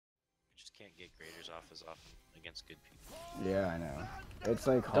can't get graders off as often against good people. Yeah, I know. It's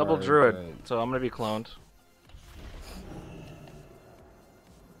like hard, Double druid, but... so I'm gonna be cloned.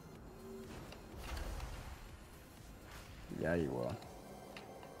 Yeah, you will.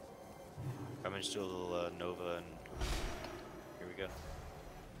 I'm gonna just do a little Nova and here we go.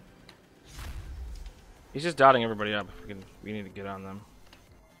 He's just dotting everybody up. We need to get on them.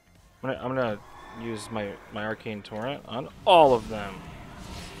 I'm gonna use my arcane torrent on all of them.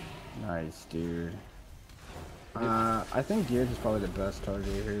 Nice, dude. I think Gears is probably the best target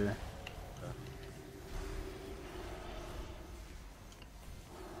here.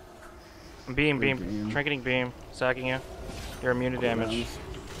 Beam, trinketing beam, sacking you. You're immune to damage.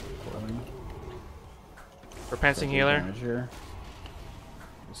 Repensing healer.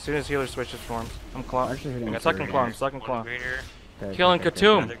 As soon as healer switches forms, I'm clone. I got second clone, second clone. Killing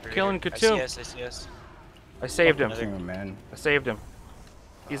Katoom, killing Katoom. I saved him. I saved him.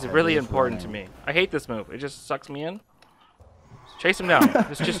 He's really important to me. I hate this move. It just sucks me in. Chase him down.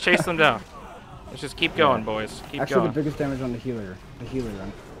 just chase them down. Let's just keep going, boys. Keep Actually, going. the biggest damage on the healer. The healer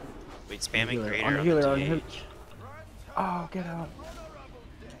run. Wait, spamming greater on the healer. On the healer. Oh, get out.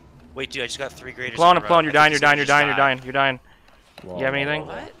 Wait, dude, I just got 3 graders. Clone, clone. You're dying. You're dying. You're dying. You're dying. You're dying. Whoa, You have anything?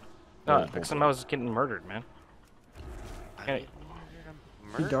 What? No, XMO getting murdered, man.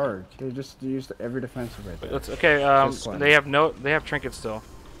 He dark. They just used every defensive right there. It's okay. They have trinkets still.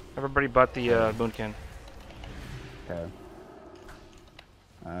 Everybody but the Moonkin. Okay.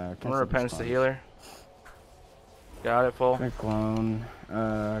 I'm gonna repentance the healer. Got it full. Good clone.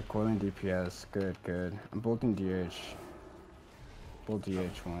 Coiling DPS. Good, good. I'm bolting DH. Bolt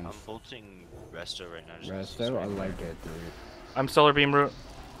DH once. I'm bolting Resto right now. Resto? I like it, dude. I'm solar beam root.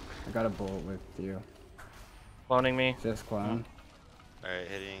 I got a bolt with you. Cloning me. Just clone. Alright,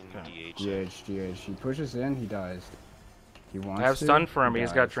 hitting DH. He pushes in, he dies. He wants I have to, stun for him, he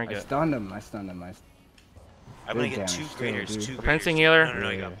he's got dies. trinket. I stunned him. I'm gonna get 2 graders, 2 graders. Repensing healer. No,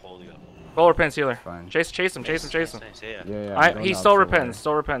 you got pulled. Full repents healer. Fine. Chase him. Nice, Yeah. He still repents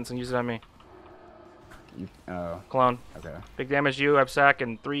and uses it on me. Clone. Okay. Big damage you, I have sack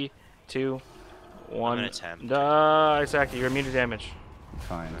in 3, 2, 1. I sacked you, you're immune to damage.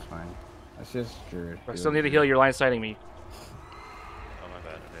 Fine. That's just Druid. I still need to heal, your line sighting me. Oh my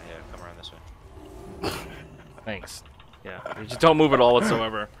bad. Okay, yeah, come around this way. Thanks. Yeah, you just don't move at all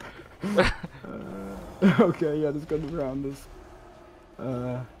whatsoever. Okay, yeah, just go around this.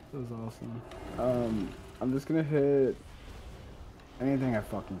 That was awesome. I'm just gonna hit anything I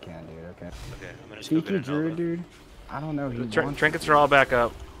fucking can, dude. Okay. Okay, I'm gonna just go get a Druid, dude. I don't know. Trinkets are all back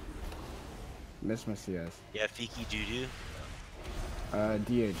up. Miss my CS. Yeah, Fiki Doodoo.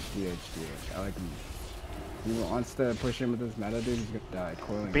 DH. I like him. He wants to push in with his meta, dude. He's gonna die.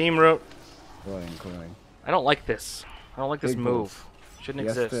 Coiling. Beam root. Coiling. I don't like this. I don't like this move. Shouldn't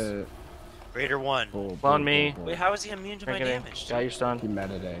exist. Raider 1. Clone me. Wait, how is he immune to my damage? Yeah, you're stunned. He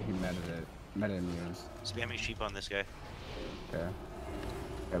meted it. Meta immunes. Spamming sheep on this guy. Okay.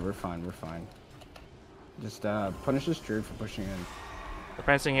 Yeah, we're fine. Just punish this Druid for pushing in.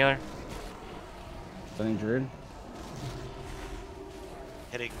 Repensing healer. Stunning Druid.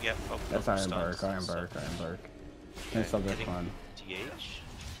 Hitting, yep. Oh, that's Iron Bark. Can't stop that clone. DH.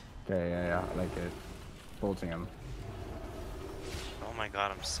 Okay, yeah, I like it. Bolting him. Oh my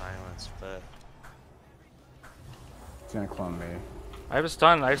god, I'm silenced, but... He's gonna clone me. I have a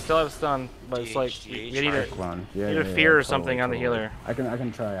stun. I still have a stun, but it's like you need a clone. You need a fear or something on the healer. I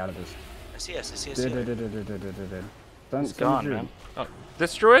can try out of this. I see us. He's gone, man. Oh,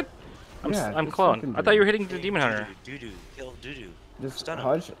 this druid? I'm clone. I thought you were hitting the demon hunter. Kill Doodoo. Just stun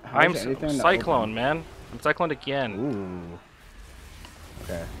him. I'm cyclone, man. I'm cycloned again. Ooh.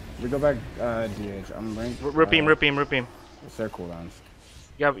 Okay. We go back DH. I'm ranked. Rip beam. It's their cooldowns.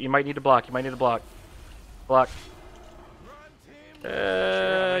 Yeah, you might need to block. Block.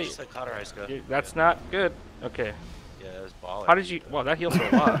 That's not good. Okay. Yeah, that was baller. How did you? Well, that heals for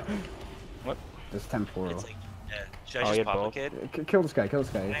a lot. What? This temporal. It's like, yeah. Should I just pop a kid? Kill this guy. I'm gonna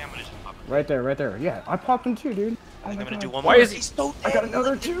just pop a kid. Right there. Yeah, I popped him too, dude. I'm gonna do one more. Why is he so I got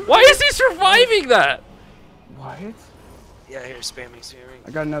another too. Why is he surviving that? What? Yeah, here, spamming.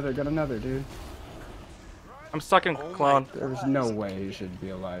 I got another, dude. I'm stuck in clone. There's no way he should be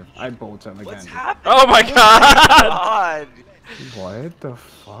alive. I bolt him again. What's happening? Oh my god! What the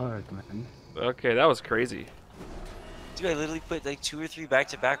fuck, man? Okay, that was crazy. Dude, I literally put like 2 or 3 back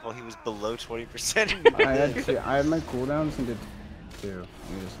to back while he was below 20%. I had my cooldowns and did 2. He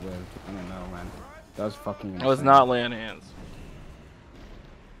just lived. I don't know, man. That was fucking insane. I was not laying hands.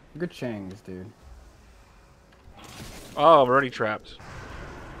 Good changs, dude. Oh, I'm already trapped.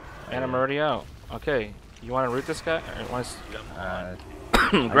 And I'm already out. Okay. You want to root this guy? Or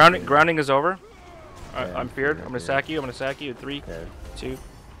Grounding is over. Okay, I'm feared. I'm gonna sack you. I'm gonna sack you. 3, 2.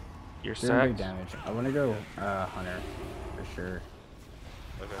 You're sacked. Big damage. I want to go Hunter for sure.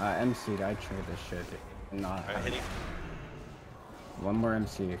 Okay. MC'd. I trade this shit. Not hitting. One more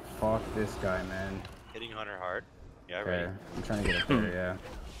MC. Fuck this guy, man. Hitting Hunter hard. Yeah, okay. ready. I'm trying to get up there. Yeah.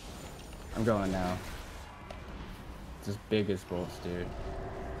 I'm going now. It's as big as bolts, dude.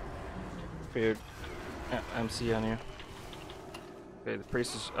 Feared. MC on you. Okay, the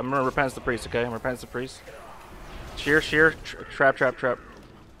priest is. I'm gonna repent the priest. Okay, I'm gonna repent the priest. Shear. Trap. We got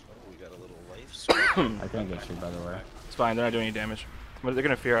a little life. So I can't get you, by the way. It's fine. They're not doing any damage. But they're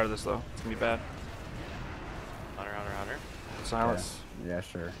gonna fear out of this though. It's gonna be bad. Hunter. Silence. Yeah,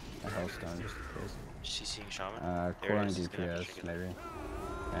 sure. My health's done just in case. CCing Shaman. Core and DPS, maybe.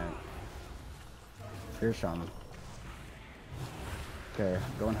 And Fear Shaman. Okay,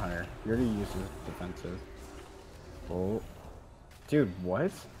 going Hunter. He already uses defensive. Oh. Dude,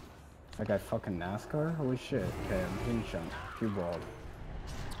 what? That guy fucking NASCAR? Holy shit. Okay, I'm hitting Shaman. Too bald.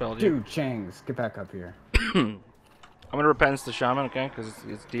 Spelled you. Dude, Changs, get back up here. I'm gonna repentance the Shaman, okay? Because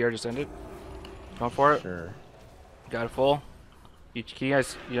its DR just ended. Going for it. Sure. Got it full. You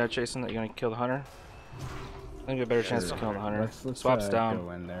guys chasing that? You gonna kill the Hunter? I think we have a better chance to kill the Hunter. Let's Swap's down.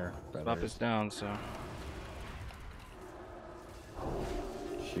 Go in there, Swap is down, so.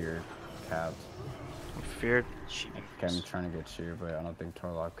 Sheared. Capped. I'm feared. Okay, I'm trying to get you, but I don't think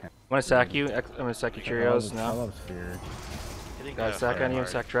Torlock can. I'm gonna sack you. I'm gonna sack you Cheerios now. Torlock's feared. Got a sack on you.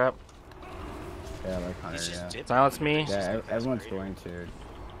 Sack trap. Yeah, like Hunter, yeah. Silence me. Yeah, everyone's going to.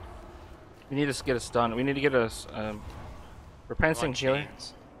 We need to get a stun. We need to get a repensing healer.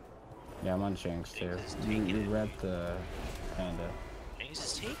 Yeah, I'm on Shanks too. You read the panda. Shanks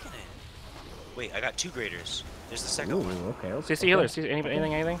is taking it. Wait, I got 2 graders. There's the second Ooh, one. okay. CC healer. CC,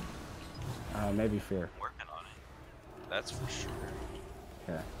 anything? Maybe fear. Working on it. That's for sure.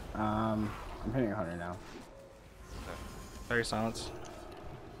 Okay. I'm hitting Hunter now. Very silence.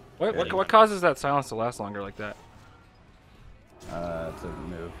 What causes that silence to last longer like that? It's a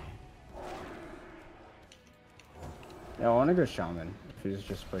move. Yeah, I want to go Shaman. If he's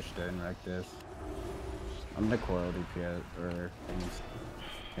just pushed in like this. I'm gonna coil DPS or things.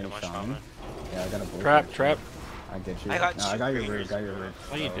 Shaman. Yeah, I got a bullshit. Trap. I get you. I got your root. Got your root.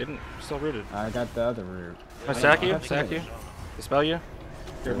 Oh, you didn't. You're still rooted. I got the other root. I sack you. Dispel you.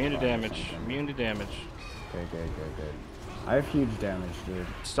 You're immune to damage. Immune to damage. Okay, good. I have huge damage, dude.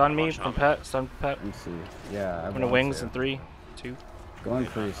 Stun me from pet. Stun pet. MC. Yeah, I'm gonna wings in 3, 2. Going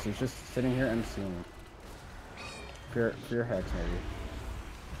priest. He's just sitting here MCing. Fear hex maybe.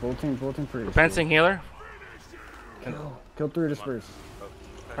 Bolting priest. Repensing healer. Kill 3 disperse.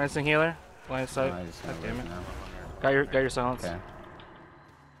 Repensing healer. Blind sight. God damn it. Got your silence.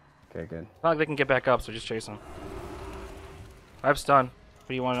 Okay, good. Not like they can get back up, so just chase them. I have stun. What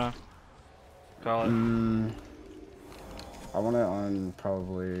do you wanna call it? I want to on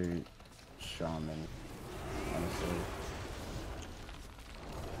probably Shaman, honestly.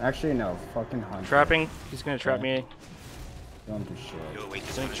 Actually, no, fucking Hunter. Trapping. He's gonna trap me. Don't do shit. Yo, wait,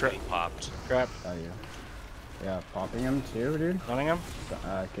 this one's getting popped. Trap. Got you. Yeah, popping him too, dude. Hunting him.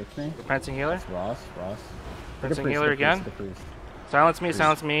 Kick me. Repensing healer. That's Ross. Repensing healer again. Silence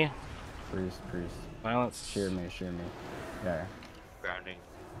me. Priest. Silence. Shear me. Yeah. Grounding.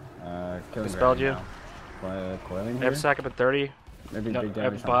 Killing Dispelled you. Coiling I here? have sack up at 30. Maybe No, big I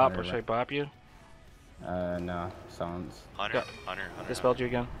have damage bop. on Or should I Hunter. bop you? No. Silence. Hunter. Dispelled you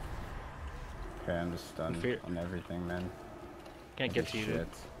again. Okay, I'm just stunned on everything, man. Can't get to you, dude.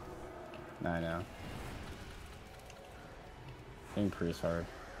 No, I know. Increase hard.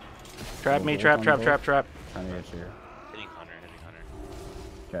 Trap me. Trap. Trying to get you. Hitting Hunter.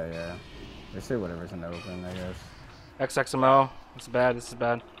 Okay, yeah. They say whatever's in the open, I guess. XXMO. This is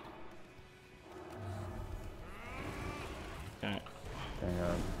bad. Okay.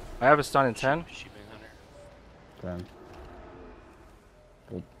 I have a stun in 10. Okay.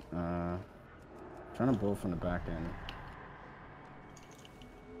 Trying to blow from the back end.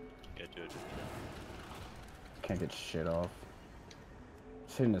 Yeah, do it. Can't get shit off.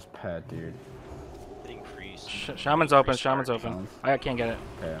 Just hitting this pad, dude. Hitting freeze. Shaman's open. I can't get it.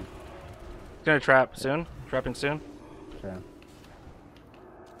 Okay. He's gonna trap soon. Trapping soon. Okay.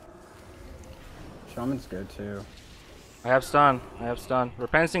 Shaman's good too. I have stun.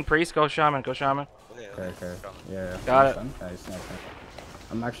 Repenting priest. Go shaman. Okay. Yeah. Got it. Nice.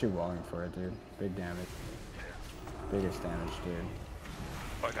 I'm actually walling for it, dude. Big damage. Biggest damage, dude.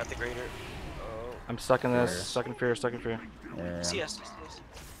 Oh, I got the grader. Oh. I'm stuck in this. Stuck in fear. Yeah. CS.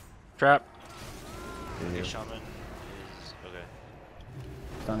 Trap. Okay, Shaman is okay.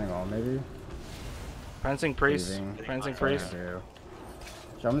 Stunning all, maybe? Fencing priest. Leaving. Fencing priest.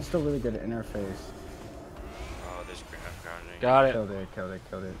 Shaman's still really good at interface. Oh, there's grounding. Got it. Killed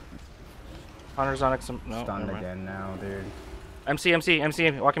it. Hunter's on it. No, stunned again now, dude. MC,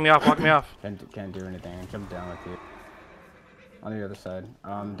 walking me off. Can't do anything. I jumped down with you. On the other side.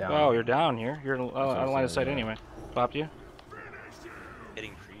 Down. Oh, you're down here. You're out of line of sight anyway. Popped you.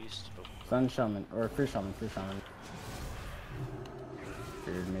 Hitting priest. Oh. Stun shaman or free shaman.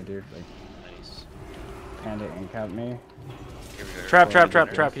 Feared me, dude. Like. Nice. Panda incap me. Trap. Can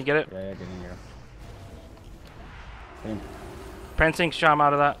you get it? Yeah, getting you. Prancing Sham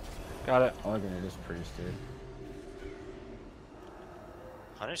out of that. Got it. All I can do is priest, dude.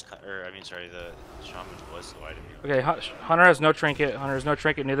 The shaman was so wide of you. Okay, Hunter has no trinket.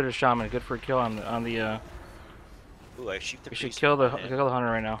 Neither does Shaman. Good for a kill on the. Ooh, I shoot the We priest. should kill the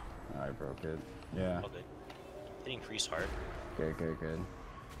Hunter right now. I broke it. Yeah. Okay. Hitting priest hard. Good.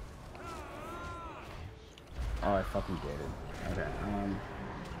 Oh, I fucking did it. Okay.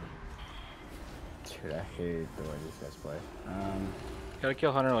 Dude, I hate the way these guys play. Gotta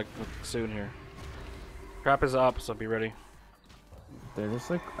kill Hunter like soon here. Trap is up, so be ready. They're just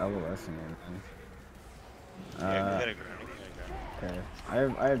like LOSing it, man. Yeah, we gotta ground. Okay.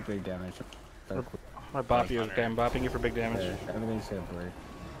 I have big damage. I'm gonna bop you. Okay, I'm bopping you for big damage. Okay, everything's gonna break.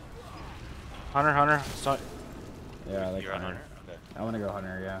 Hunter. Yeah, I like You're on Hunter. Okay. I wanna go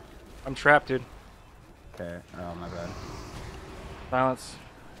Hunter, yeah. I'm trapped, dude. Okay. Oh, my bad. Silence.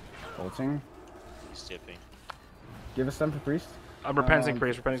 Bolting. He's tipping. Give us stun for priest. I'm repenting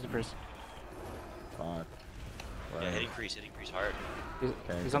priest. Fuck. Yeah, hitting priest hard.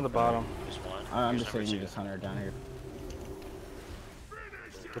 He's on the bottom. Just one. I'm Here's just hitting number this Hunter down here.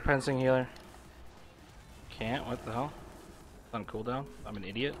 Repenting healer. Can't. What the hell? On cooldown. I'm an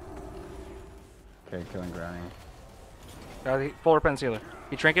idiot. Okay, killing grounding. Got full repentance healer.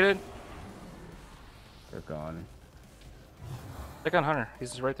 He trinketed. They're gone. Check on Hunter.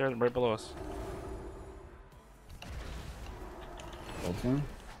 He's right there, right below us. Bolting.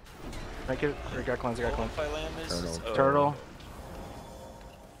 Trinket. Or got cleanse. Turtle. Turtle.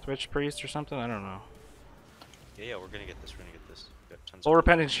 Switch priest or something. I don't know. Yeah, we're gonna get this. We got tons Full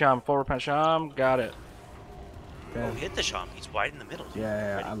repenting Sham. Got it. Okay. Oh, hit the Sham. He's wide in the middle. Dude.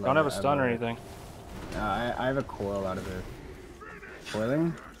 Yeah, I love Don't have a it. stun or anything. I have a coil out of it.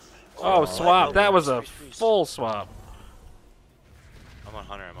 Coiling? Oh, swap. That was a full swap. I'm on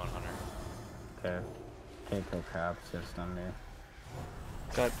Hunter. Okay. Can't kill cap. Just on me.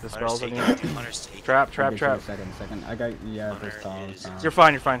 Got the spells on you. Hunter's taking. Trap. Second. I got this time. You're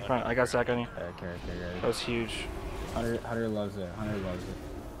fine. I got a sack on you. Okay. That was huge. Hunter loves it.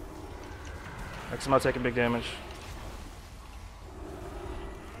 XMO taking big damage.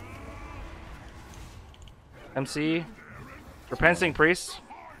 MC. Repenting priest.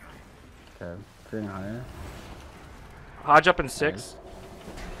 Okay. Green Hunter. Hodge up in 6.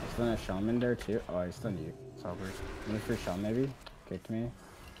 I stunned a shaman there too. Oh, I stunned you. Solvers. Maybe for shaman maybe? Kicked me.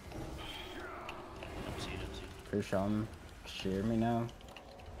 For shaman. Shear me now.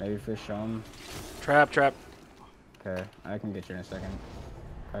 Maybe for shaman. Trap. Okay. I can get you in a second.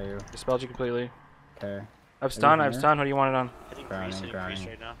 Caillou. Dispelled you completely. Okay. I've stunned. What do you want it on? Hitting priest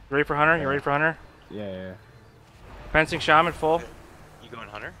right now. You ready for Hunter? You ready for Hunter? Yeah. Fencing Shaman full. Okay. You going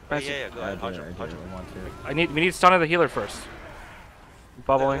Hunter? Yeah, Go ahead. Hodge him. I want to. We need stun of the healer first.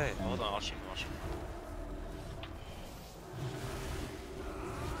 Bubbling. Okay. Hold on, I'll shoot.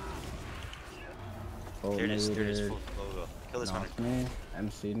 Oh, there it is. Go. Kill this Hunter. Me.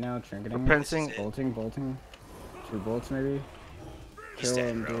 MC now. Trinketing. Fencing. Bolting. 2 bolts maybe. Kill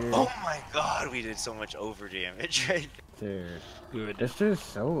him, dude. Oh my god, we did so much over damage, right? Dude. Good. This is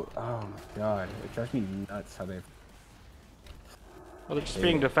so. Oh my god. It drives me nuts how they. Well, they're just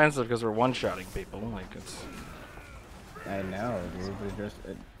being defensive because we're one-shotting people. Like it's. I know, dude.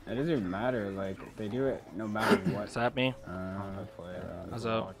 It doesn't even matter. Like they do it no matter what. Zap me. How's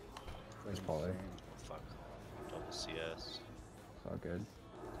up? Where's Polly? Fuck. Double CS. It's all good.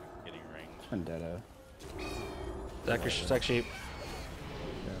 Getting ringed. Vendetta. Sack sheep.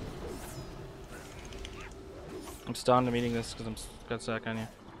 I'm stunned. I'm eating this because I'm got sack on you.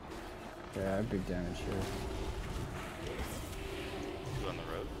 Yeah, I have big damage here. You on the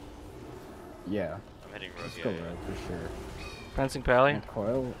road? Yeah. I'm hitting road. Let's go road for sure. Fencing Pally. And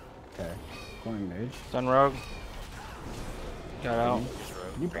coil. Okay. Going mage. Stun rogue. Got out.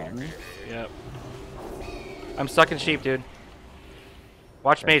 You bought me. Yep. I'm stuck in sheep, dude.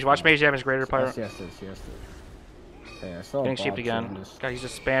 Watch mage. Watch mage damage greater pyro. Yes. Okay, I saw Getting sheep again. God, he's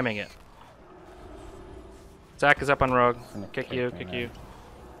just spamming it. Zack is up on rogue. Kick you.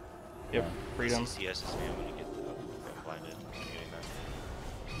 Yep, freedom. CS is me. I'm gonna get blinded. I'm getting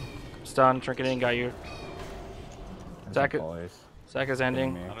that. Stun, trinketing, got you. Zack Sack is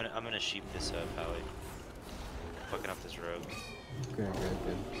ending. I'm gonna sheep this Pally. Fucking up this rogue. Good.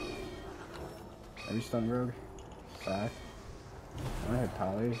 Are you stun rogue? Sack. I'm gonna hit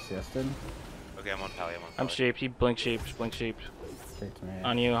Pally. Siested. Okay, I'm on Pally. I'm sheep. He blink sheep. Blink sheep. Take me.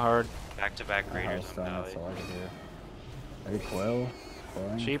 On you hard. Back to back graders on Pally. That's all I can do. Are you coil?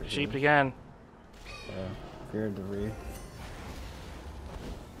 Sheep again. Yeah. Fear of debris.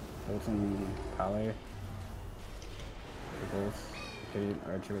 Bolton Pally. Both. Okay,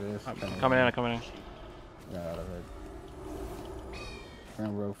 archer this. I'm coming in. Get out of it. We're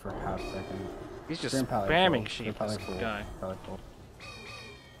gonna rogue for half second. He's just spamming sheep, this guy.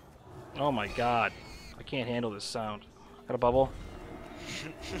 Oh my god. I can't handle this sound. Got a bubble?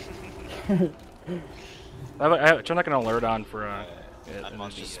 I'm not gonna alert on for it, and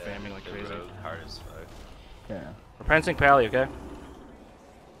it's just spamming like crazy. Hard as fuck. Yeah. We're pensing Pally, okay?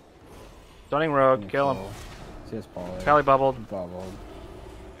 Stunning rogue, kill him. Pally bubbled.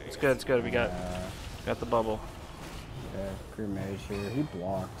 It's good, we got the bubble. Yeah, Crew Mage here. He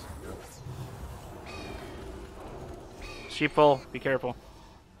blocked. Sheep full, be careful.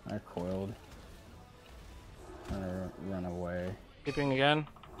 I coiled. I'm gonna run away. Keeping again.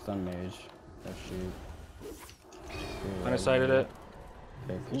 Stun Mage. That sheep. Undecided it.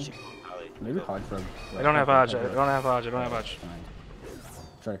 Okay, cool. Maybe Hodge Rogue. I don't have Hodge. I don't have Hodge.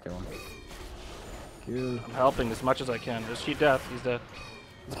 Try to kill him. Q. I'm helping as much as I can. Just cheat death. He's dead.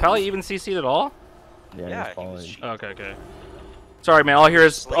 Is Pally even CC'd at all? Yeah, he's falling. Okay. Sorry, man. All I hear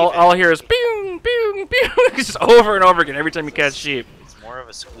is boom, boom, boom. Just over and over again every time you catch sheep. It's more of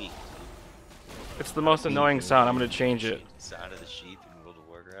a squeak. It's the most annoying sound. I'm gonna change it. Sound of the sheep in World of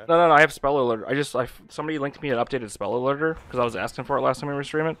Warcraft. No. I have spell alerter. Somebody linked me an updated spell alerter because I was asking for it last time we were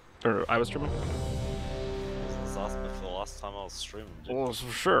streaming, or I was streaming. It's awesome. The last time I was streaming. Well,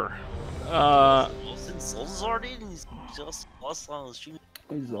 for sure. Since Souls already, he's just last time I was streaming.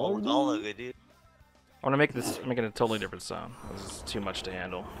 He's all of it, dude. I want to make it a totally different sound. This is too much to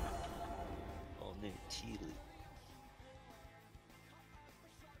handle. Oh, new tea leaf.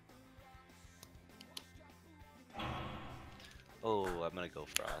 Oh, I'm gonna go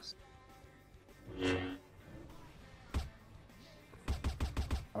Frost.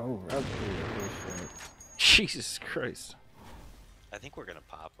 Oh, that's shit. Jesus Christ. I think we're gonna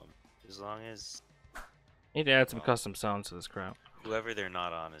pop them. As long as... Need to add some custom sounds to this crap. Whoever they're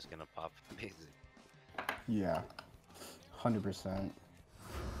not on is gonna pop amazing. Yeah. 100%.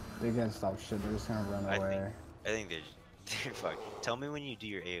 They can't stop shit, they're just gonna run away. I think they're fuck. Tell me when you do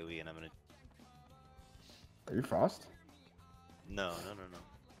your AoE and I'm gonna... Are you Frost? No.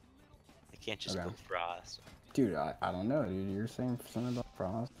 I can't just go Frost. Dude, I don't know, dude. You're saying something about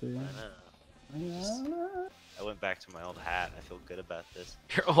Frost, dude? I know. I went back to my old hat. I feel good about this.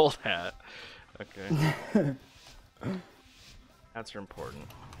 Your old hat. Okay. Hats are important.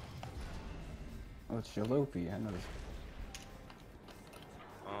 Oh, it's Jalopy. I know this.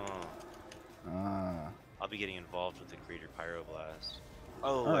 I'll be getting involved with the Greater Pyroblast.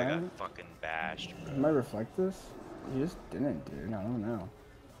 Oh, All I right. got fucking bashed. Bro. You might reflect this? You just didn't, dude. I don't know.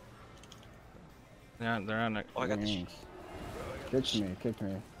 Yeah, they're on it. Oh, I got the sheep. Kicked me.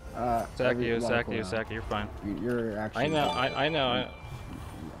 Sack you, you're fine. You're actually...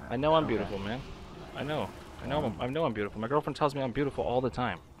 I know I'm beautiful, man. I know I'm beautiful. My girlfriend tells me I'm beautiful all the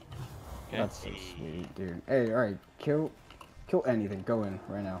time. Okay? That's so sweet, dude. Hey, alright, kill anything. Go in,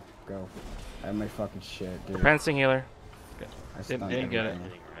 right now. Go. I have my fucking shit, dude. Repensing healer. I stunned Didn't get it.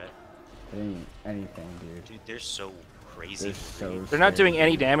 Anything, dude. Dude, they're so crazy. They're not doing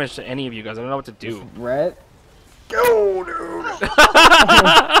any damage to any of you guys. I don't know what to do. Red. Go, dude!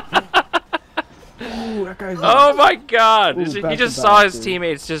 Ooh, that guy's oh my god! Ooh, he just saw his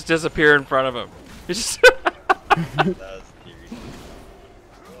teammates just disappear in front of him.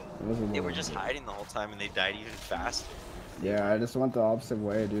 They were just hiding the whole time and they died even faster. Yeah, I just went the opposite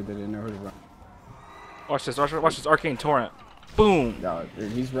way, dude. They didn't know who to run. Watch this arcane torrent. Boom! No,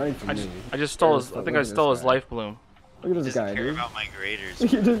 dude, he's running from me. I just stole his. I think I stole his life bloom. Look at this guy, care dude. about my graders.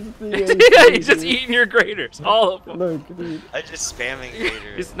 He's just eating your graders, all of them. Look, dude. I just spamming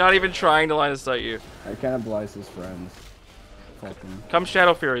graders. He's not even trying to line of sight you. I cannibalize his friends. Fucking. Come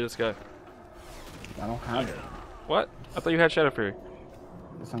Shadow Fury, this guy. I don't have it. What? I thought you had Shadow Fury.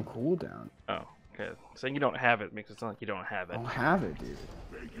 It's on cooldown. Oh, okay. Saying you don't have it makes it sound like you don't have it. I don't have it, dude.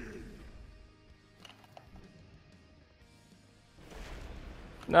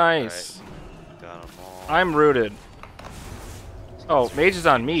 Nice. Right. Got 'em all. I'm rooted. Oh, mage is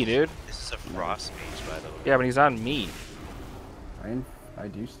on me, dude. This is a frost mage, by the way. Yeah, but he's on me. I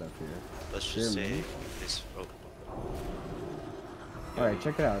do stuff here. Let's just say this. Oh. Alright,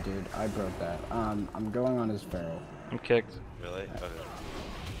 check it out, dude. I broke that. I'm going on his barrel. I'm kicked. Really? Okay.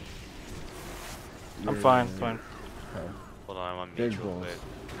 I'm fine, fine. Okay. Hold on, I'm on Big mute real balls.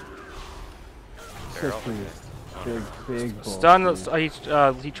 quick. Big balls. Stun.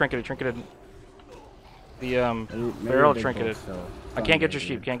 He trinketed. The barrel trinketed. I can't get your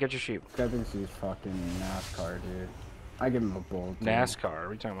sheep. Can't get your sheep. This guy thinks he's fucking NASCAR, dude. I give him a bolt. Dude. NASCAR? What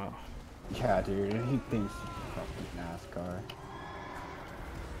are you talking about? Yeah, dude. He thinks he's fucking NASCAR.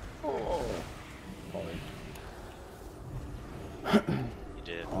 Oh. You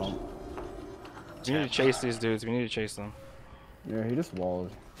did. We need to chase these dudes. We need to chase them. Yeah, he just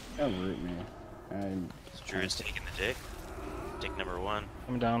walled. He got root me. And Drew is taking the dick. Dick number 1.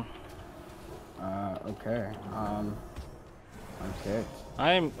 I'm down. Okay. I'm kicked.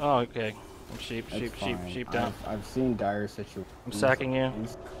 Oh, okay. I'm sheep down. I've seen dire situations. I'm sacking you.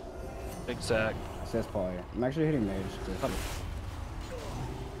 Big sack. Says Polly. I'm actually hitting mage.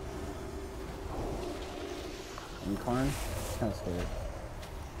 Incarn? Kind of scared.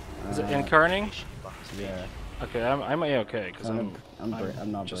 Is it incarning? Yeah. Okay, I'm A-okay, because I'm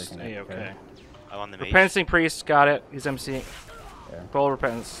not just breaking it. A-okay. I'm on the mage. Repenting priest, got it. He's MCing. Yeah. Full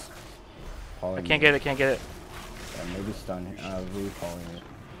repentance. Polly I can't get it, Yeah, maybe stun. Re-calling it.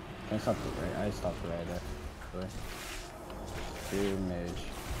 Can I stop the right? I stopped the right there. Dude, mage.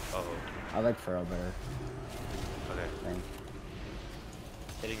 Oh. I like Feral better. Okay.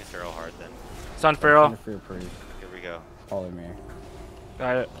 Hitting a Feral hard then. Stun Feral. Here we go. Follow me.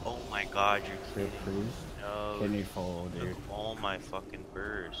 Got it. Oh my god, you're kidding. Priest. No. Kidney full, dude. Look, all my fucking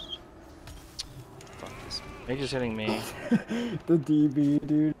burst. Fuck this. He's just hitting me. The DB,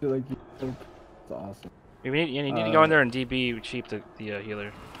 dude. Like, it's awesome. You need to go in there and DB cheap the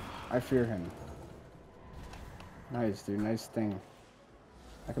healer. I fear him. Nice, dude. Nice thing.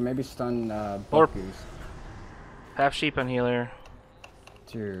 I can maybe stun Goose. Half sheep on healer.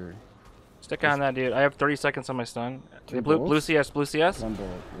 Dude. Stick on that, dude. I have 30 seconds on my stun. Blue CS. One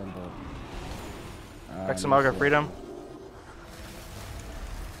bullet. Examoga freedom.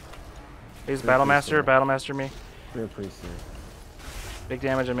 He's Battlemaster me. Real priest here. Big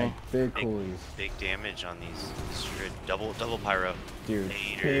damage on me. Big coolies. Big damage on these. Double pyro. Dude.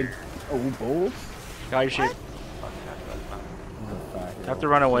 Big. Oh, bolts? Got your sheep. I have to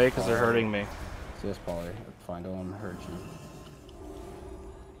run away because they're hurting me. CS Polly. Fine, don't let them hurt you.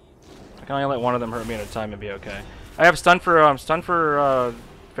 I can only let one of them hurt me at a time and be okay. I have stun for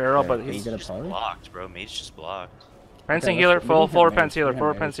Feral, but he's just blocked, bro. Mage just blocked. Fencing healer, full repentance healer,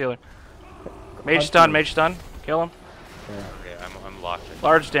 Mage stun. Kill him. Okay, I'm locked.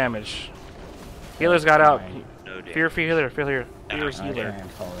 Large damage. Healer's got out. No damage. Fear healer. Fear healer.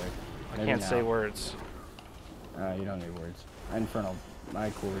 I can't say words. You don't need words. Infernal. My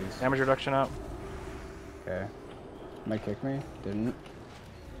coolies. Damage reduction up. Okay. Might kick me? Didn't.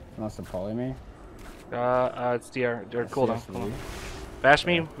 Must have poly me. It's DR. Cooldown. Bash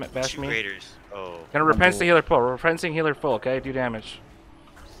me. Raiders. Oh. Gonna repentance the healer full. Repenting healer full. Okay, do damage.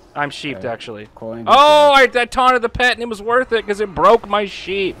 I'm sheeped actually. Oh, I taunted the pet and it was worth it because it broke my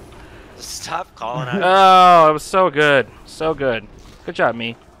sheep. Stop calling out. Oh, it was so good. So good. Good job,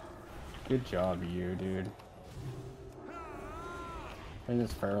 me. Good job, you, dude. And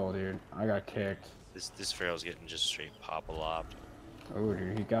this Feral, dude. I got kicked. This Feral's getting just straight pop-a-lopped. Oh,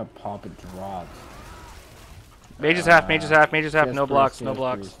 dude, he got pop and dropped. Mage is half. No blocks.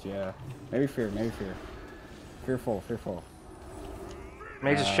 Priest, yeah. Maybe fear. Fearful.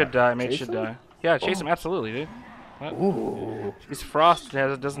 Mages should die. Yeah, chase him. Absolutely, dude. What? Ooh. He's frost.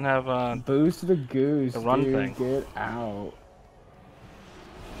 Doesn't have boost the goose. The run dude. thing. Get out.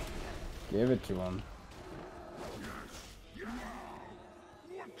 Give it to him.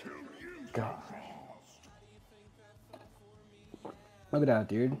 God. Look at that,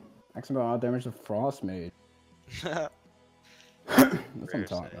 dude. Maximum out damage to Frost Mage. That's what I'm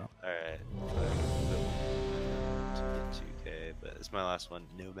talking about. Alright. 2K, but it's my last one,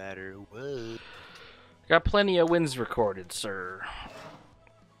 no matter what. Got plenty of wins recorded, sir.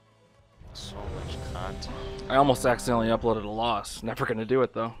 So much content. I almost accidentally uploaded a loss. Never gonna do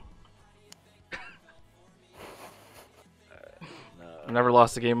it though. No. I never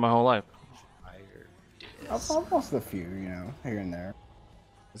lost a game in my whole life. I've lost a few, you know, here and there.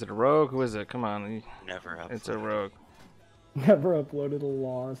 Is it a rogue? Who is it? Come on. Never uploaded. It's a rogue. Never uploaded a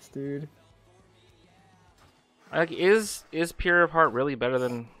loss, dude. Like, is Pure of Heart really better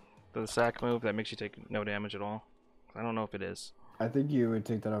than the sack move that makes you take no damage at all? I don't know if it is. I think you would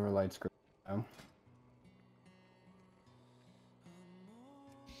take that over Light Screen. No?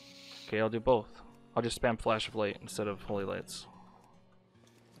 Okay, I'll do both. I'll just spam Flash of Light instead of Holy Lights.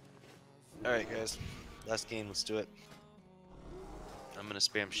 Alright, guys. Last game, let's do it. I'm gonna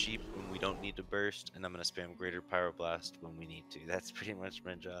spam sheep when we don't need to burst, and I'm gonna spam greater pyroblast when we need to. That's pretty much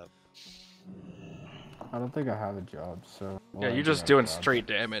my job. I don't think I have a job, so. Yeah, you're just doing straight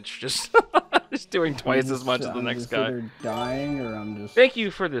damage. Just doing twice as much as the next guy. Either dying or I'm just. Thank you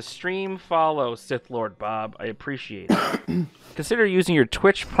for the stream follow, Sith Lord Bob. I appreciate it. Consider using your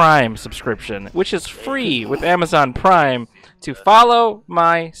Twitch Prime subscription, which is free with Amazon Prime, to follow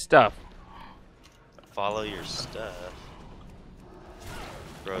my stuff. Follow your stuff.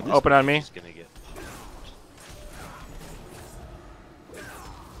 Bro, this open on me. Gonna get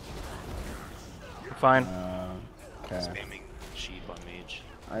Fine. Okay. spamming sheep on mage.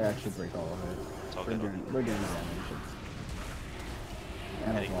 I actually break all of it. It's all We're good. doing damage.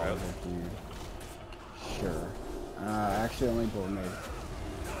 And Heading a lot rogue. of it, dude. Sure. Actually only bull made.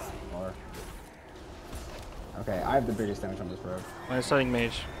 Or. Okay, I have the biggest damage on this rogue. I'm setting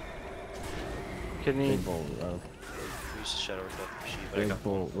mage. Kidney. Big bull rogue. We used to shadow reflect for sheep, but I Big got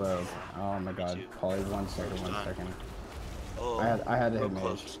bull rogue. Oh my god. Probably 1 second, 1 second. Oh, I had to hit rogue mage.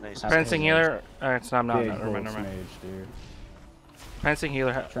 close. Nice. Fencing healer. It's not. Big Never mind. mage, dude. Fencing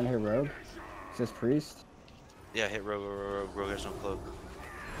healer. Trying to hit rogue? Is this priest? Yeah, hit rogue has no cloak.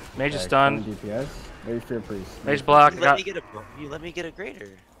 Mage is Okay, stunned. DPS. Maybe fear priest. Mage block. You let me get a greater.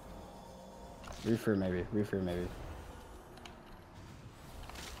 Refear maybe. Refear maybe.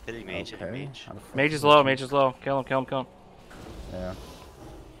 Hitting mage, hitting mage. Mage is low. Mage is low. Kill him. Kill him. Kill him.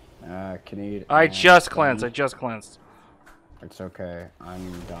 Yeah. Canede. I just cleansed. I just cleansed. It's okay.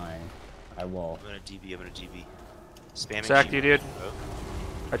 I'm dying. I will. I'm gonna DB. I'm gonna DB. Spamming Sacked sheep. you, dude. Oh.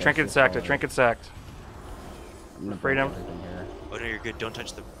 I trinket sacked. I trinket sacked. I'm gonna Freedom. break everything here. Oh no, you're good. Don't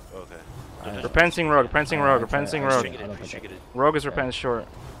touch the. Oh, okay. Don't touch Repensing rogue. Repensing rogue. Repensing rogue. it. Rogue is repent short.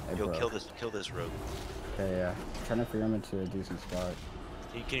 It Yo, broke. kill this rogue. Okay, yeah. I'm trying to free him into a decent spot.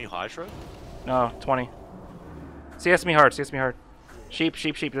 Can you hodge rogue? No, 20. CS me hard. CS me hard. Sheep.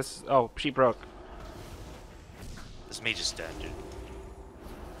 Sheep. Sheep. This. Oh, sheep broke. This mage is dead, dude.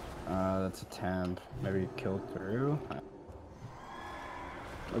 That's a temp. Maybe kill through.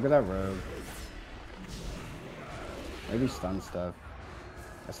 Look at that rogue. Maybe stun stuff.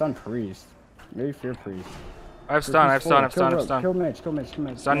 I stun priest. Maybe fear priest. I've stun. I've stun. I've stun. I've stun. Kill mage. Kill mage. Kill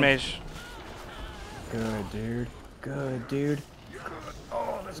mage. Stun mage. Good, dude. Good, dude. Good.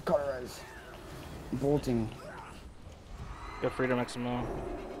 Oh, there's a cauterize. Bolting. Get freedom XMO.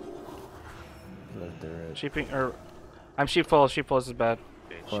 Let's do it. Sheeping or I'm sheep full. Sheep full is bad.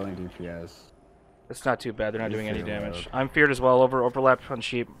 Coiling DPS. It's not too bad. They're not You doing any fear damage. rogue. I'm feared as well. Overlap on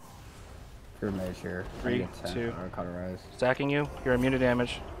sheep. Fear mage here. 3, 2. Or cauterize. Stacking you. You're immune to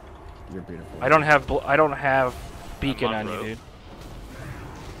damage. You're beautiful. I don't have beacon on you, rogue. dude.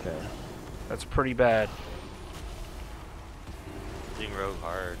 Okay. That's pretty bad. Hitting rogue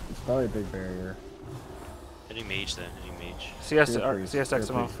hard. It's probably a big barrier. Hitting mage then. Hitting mage. CS Fear priest, CS fear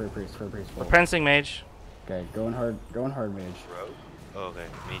XMO. priest, fear priest, fear priest. full. Repensing mage. Okay, going hard mage. Rogue? Oh, okay.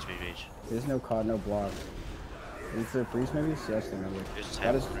 Mage. There's no cod, no block. Maybe fear priest maybe? CS thing maybe. There's a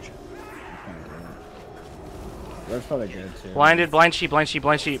That is. tab. That's probably good too. Blinded. Blind sheep. Blind sheep.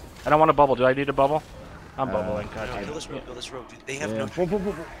 Blind sheep. I don't want to bubble. Do I need a bubble? I'm bubbling. God No, damn kill it. this rogue, dude. They have Yeah. no Whoa, whoa,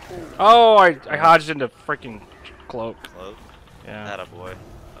 whoa, whoa. Oh, I hodged into freaking cloak. cloak. Yeah. That a boy.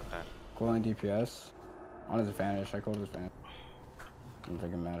 Okay. Coiling DPS. On his vanish. I called his vanish. I don't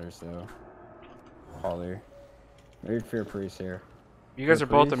think it matters though. Holly. Maybe fear priest here. You guys Fear are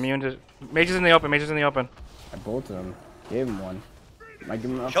both priest? immune to. Mages in the open. Mages in the open. I bolted him. Gave him one. Am I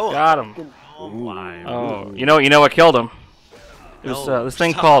giving him Kill him. Got him. Oh my. Oh, you know what killed him? It was No, this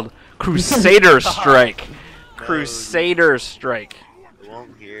thing stop. called Crusader Strike. No, Crusader Strike. I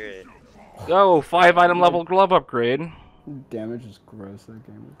won't hear it. Oh, 5-item level glove upgrade. Damage is gross that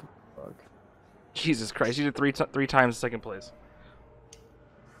game. What the fuck? Jesus Christ, you did three times second place.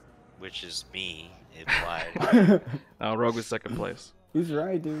 Which is me, implied. No, Rogue was second place. He's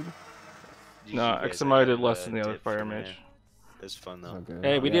right, dude. No, XMI did less than the other fire mage. It was fun though. Okay.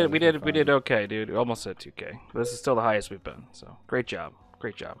 Hey, we Yeah, did okay, dude. We almost hit 2K. This is still the highest we've been. So great job.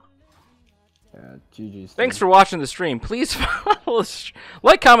 Yeah, GG's. Thanks for watching the stream. Please follow,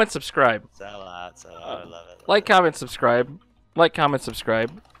 like, comment, subscribe. I love it. Like, comment, subscribe. Like, comment,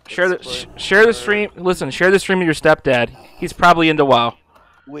 subscribe. Share the stream. Listen, share the stream with your stepdad. He's probably into WoW.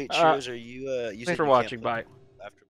 Wait, Cheerios, are you? You Thanks said for you can't watching. play Bye.